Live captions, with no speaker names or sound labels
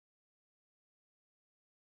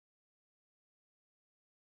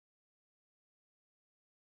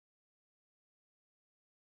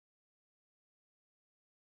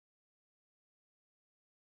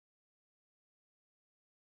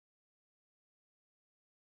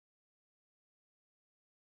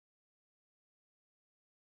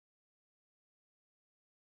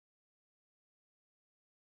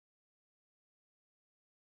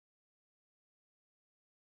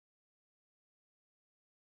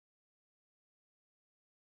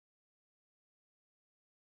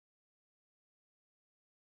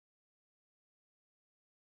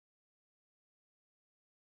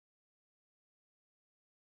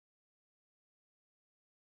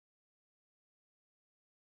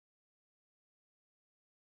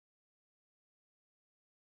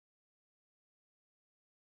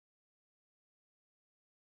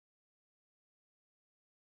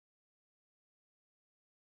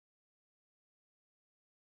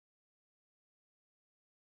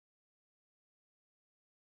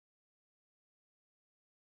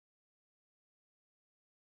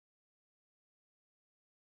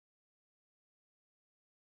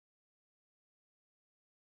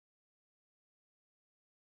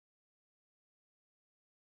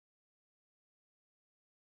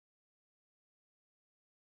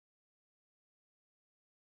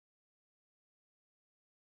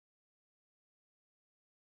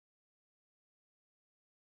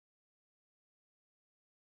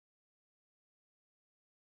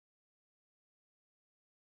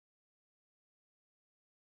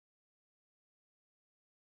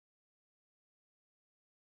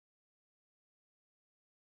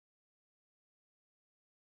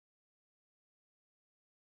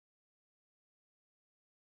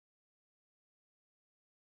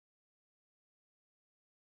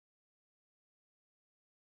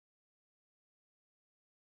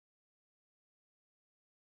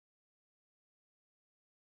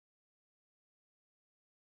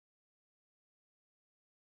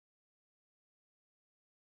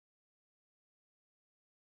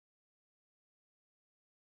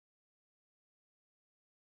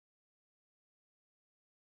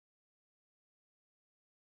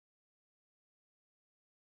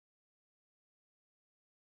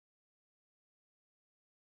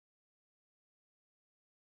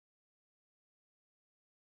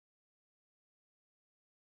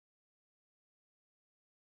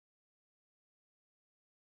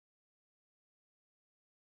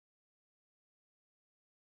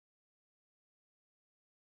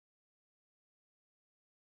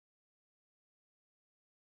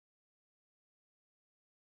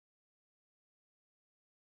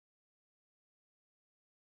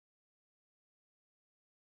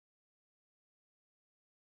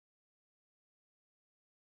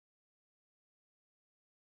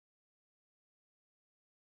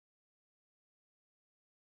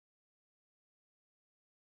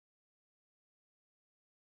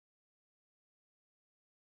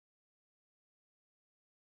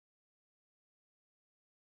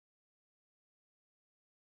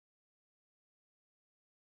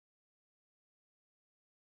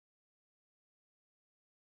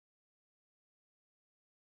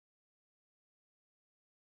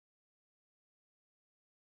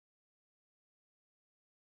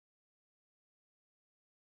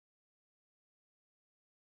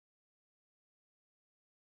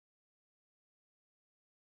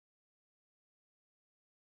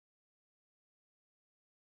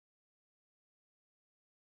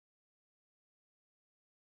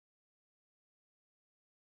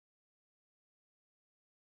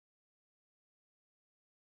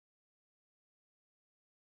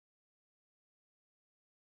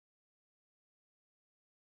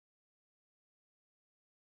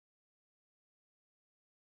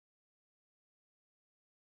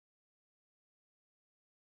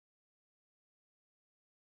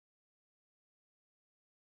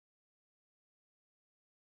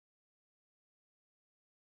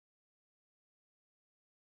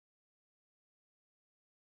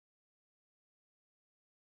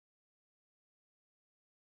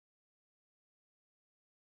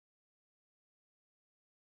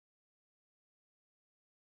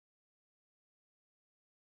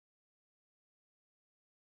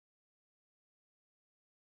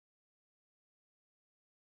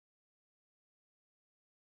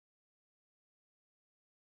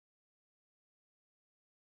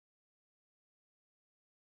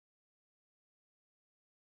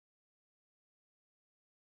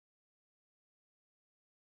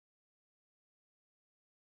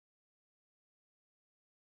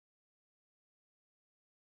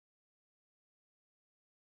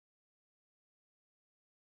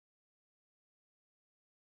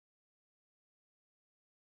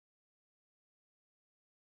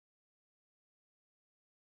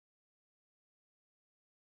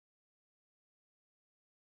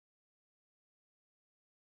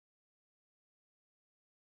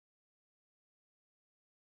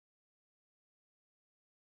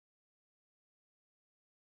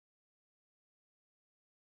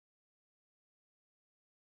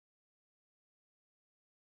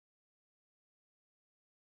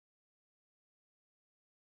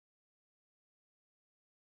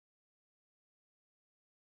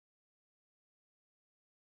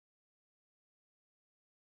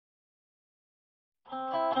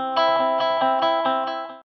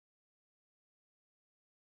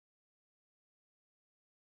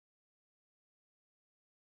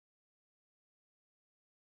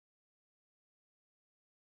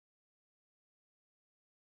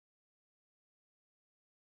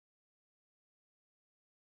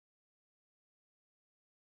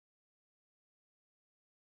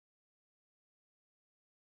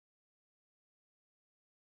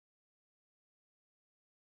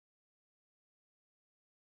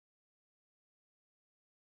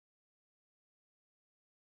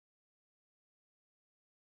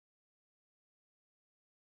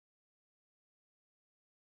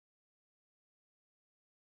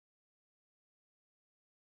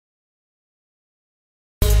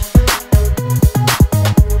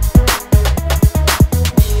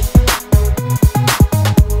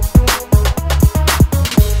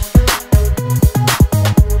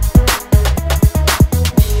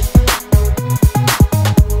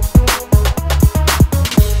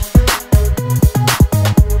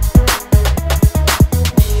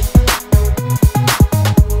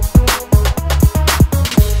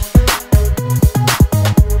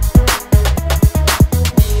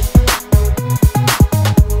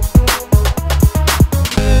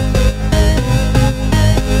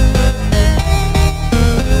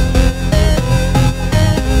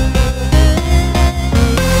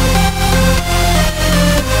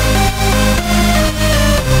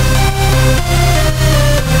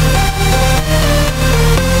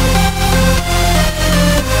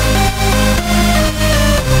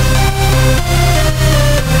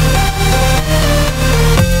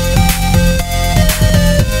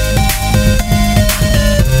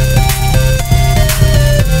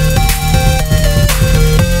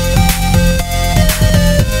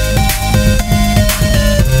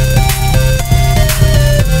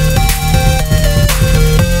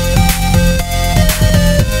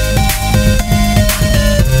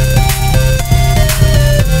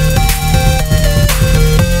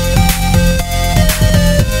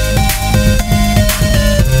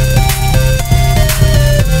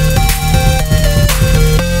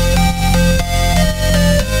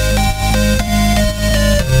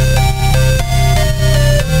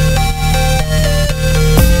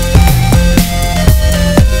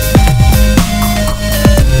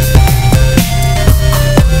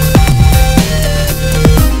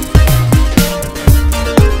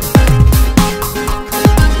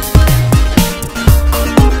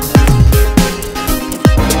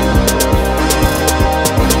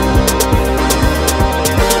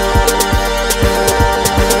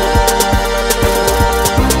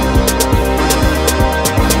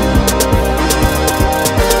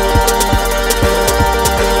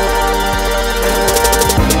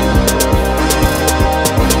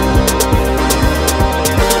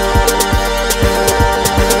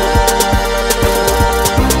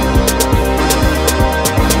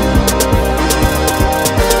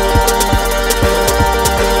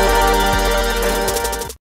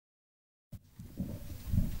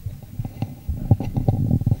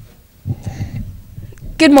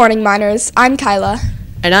Good morning, miners. I'm Kyla.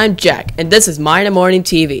 And I'm Jack, and this is Mine in Morning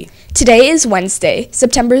TV. Today is Wednesday,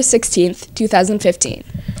 September 16th, 2015.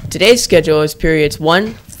 Today's schedule is periods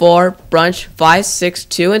 1, 4, brunch, 5, 6,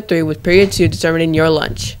 2, and 3, with period 2 determining your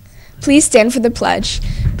lunch. Please stand for the pledge.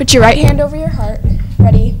 Put your right hand over your heart.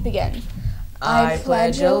 Ready, begin. I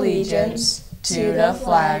pledge allegiance to the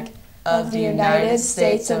flag of the United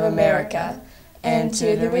States of America and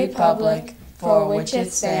to the republic for which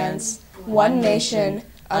it stands, one nation,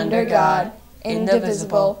 under God,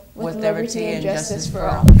 indivisible, with liberty and justice for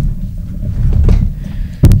all.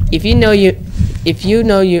 If you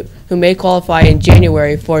know you who may qualify in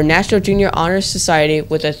January for National Junior Honor Society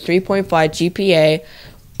with a 3.5 GPA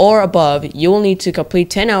or above, you will need to complete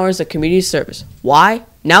 10 hours of community service. Why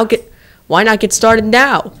not get started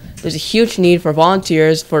now? There's a huge need for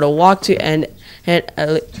volunteers for the walk to End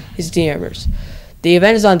Alzheimer's. The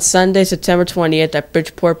event is on Sunday, September 20th at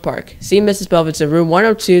Bridgeport Park. See Mrs. Blevins in room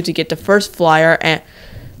 102 to get the first flyer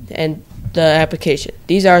and the application.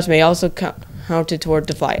 These hours may also counted toward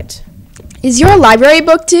DFYIT. Is your library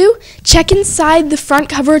book due? Check inside the front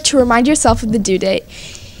cover to remind yourself of the due date.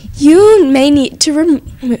 You may need to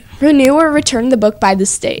renew or return the book by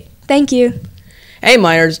this date. Thank you. Hey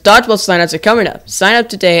miners, dodgeball signups are coming up. Sign up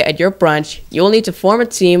today at your brunch. You will need to form a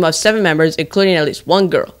team of 7 members, including at least 1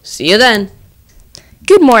 girl. See you then.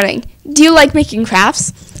 Good morning. Do you like making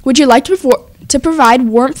crafts? Would you like to to provide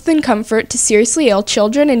warmth and comfort to seriously ill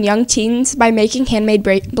children and young teens by making handmade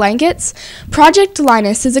blankets, Project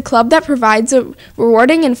Linus is a club that provides a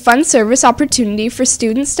rewarding and fun service opportunity for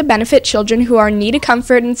students to benefit children who are in need of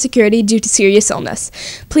comfort and security due to serious illness.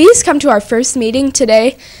 Please come to our first meeting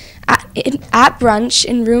today at brunch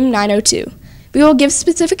in room 902. We will give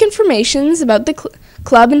specific information about the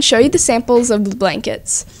club and show you the samples of the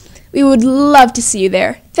blankets. We would love to see you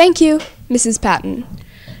there. Thank you, Mrs. Patton.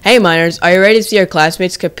 Hey minors, are you ready to see your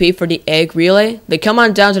classmates compete for the egg relay? Then come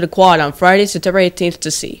on down to the quad on Friday, September 18th to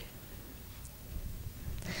see.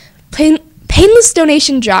 Painless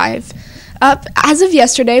donation drive. As of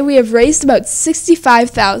yesterday, we have raised about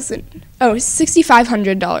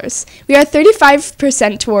 $6,500. We are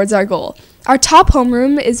 35% towards our goal. Our top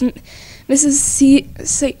homeroom is Mrs.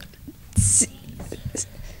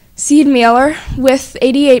 Seedmailer with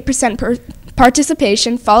 88%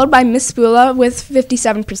 participation, followed by Miss Spula with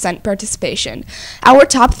 57% participation. Our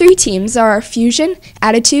top three teams are Fusion,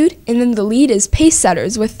 Attitude, and then the lead is Pace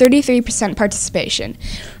Setters with 33% participation.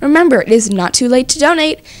 Remember, it is not too late to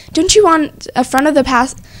donate. Don't you want a front of the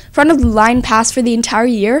line pass for the entire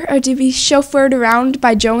year, or to be chauffeured around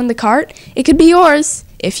by Joe in the cart? It could be yours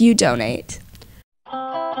if you donate.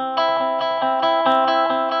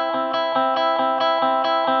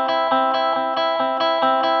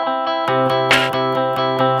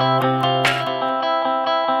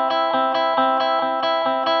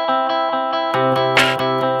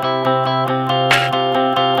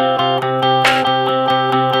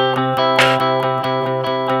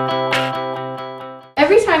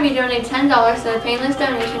 Every time you donate $10 to the Painless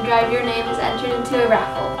Donation Drive, your name is entered into a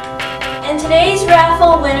raffle. And today's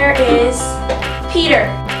raffle winner is Peter.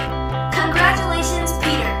 Congratulations,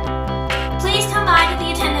 Peter. Please come by to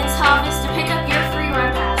the attendance office to pick up your free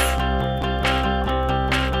run pass.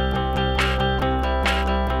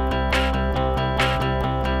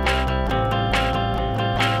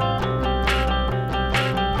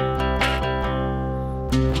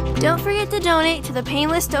 Don't forget to donate to the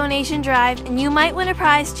Painless Donation Drive, and you might win a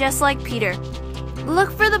prize just like Peter.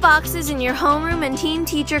 Look for the boxes in your homeroom and teen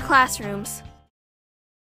teacher classrooms.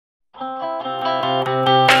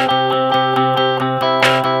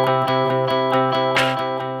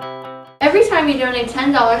 Every time you donate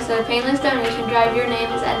 $10 to the Painless Donation Drive, your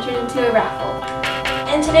name is entered into a raffle.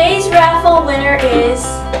 And today's raffle winner is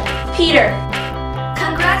Peter.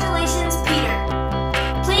 Congratulations, Peter.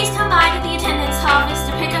 Please come by to the attendance office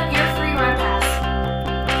to pick up your free run pass.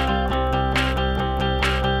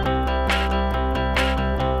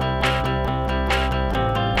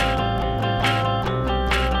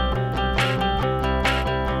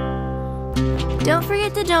 Don't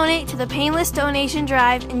forget to donate to the Painless Donation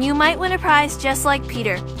Drive, and you might win a prize just like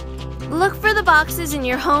Peter. Look for the boxes in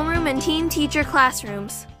your homeroom and teen teacher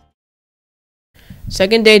classrooms.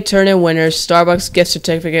 Second day tournament winners, Starbucks gift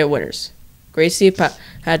certificate winners. Gracie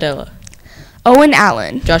Padilla, Owen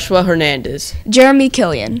Allen, Joshua Hernandez, Jeremy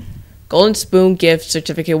Killian, Golden Spoon gift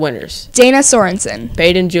certificate winners. Dana Sorensen,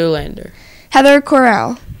 Peyton Julander, Heather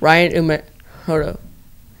Corral, Ryan Umehodo,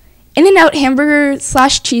 In-N-Out hamburger /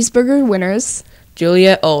 cheeseburger winners,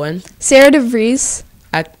 Julia Owen, Sarah DeVries,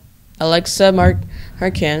 Alexa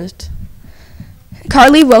Marquand,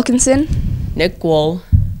 Carly Wilkinson, Nick Wool,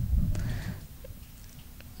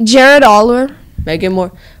 Jared Aller,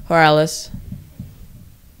 Megan Morales,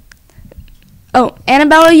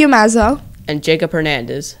 Annabella Umazo. and Jacob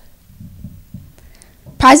Hernandez.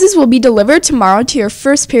 Prizes will be delivered tomorrow to your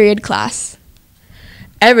first period class.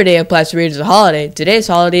 Every day applies to read is a holiday. Today's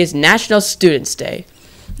holiday is National Students' Day.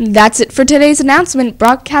 That's it for today's announcement,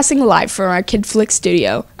 broadcasting live from our Kid Flick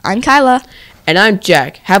studio. I'm Kyla. And I'm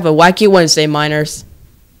Jack. Have a wacky Wednesday, miners.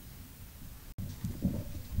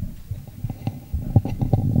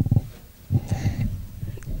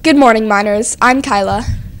 Good morning, miners. I'm Kyla.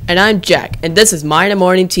 And I'm Jack, and this is Mine in the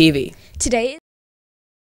Morning TV. Today